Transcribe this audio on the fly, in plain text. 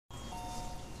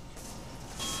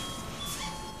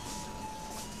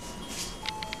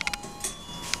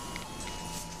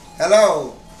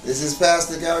Hello, this is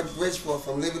Pastor Garrett Bridgeport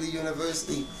from Liberty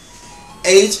University,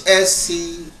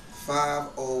 HSC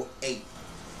 508.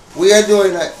 We are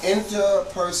doing an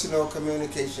interpersonal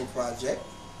communication project.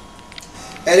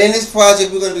 And in this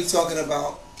project, we're going to be talking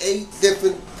about 8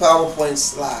 different PowerPoint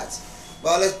slides.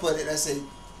 Well, let's say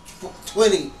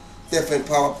 20 different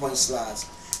PowerPoint slides.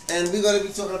 And we're going to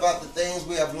be talking about the things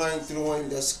we have learned during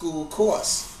the school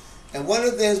course. And one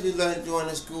of the things we learned during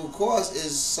the school course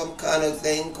is some kind of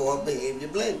thing called behavior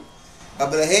blend. A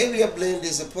behavior blend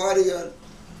is a part of your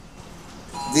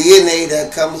DNA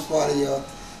that comes part of your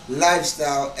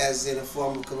lifestyle as in a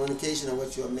form of communication and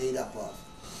what you're made up of.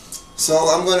 So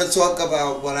I'm going to talk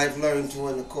about what I've learned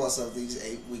during the course of these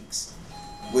 8 weeks,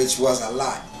 which was a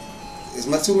lot. Is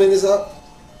my 2 minutes up?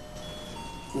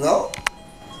 No?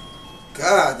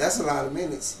 God, that's a lot of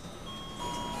minutes.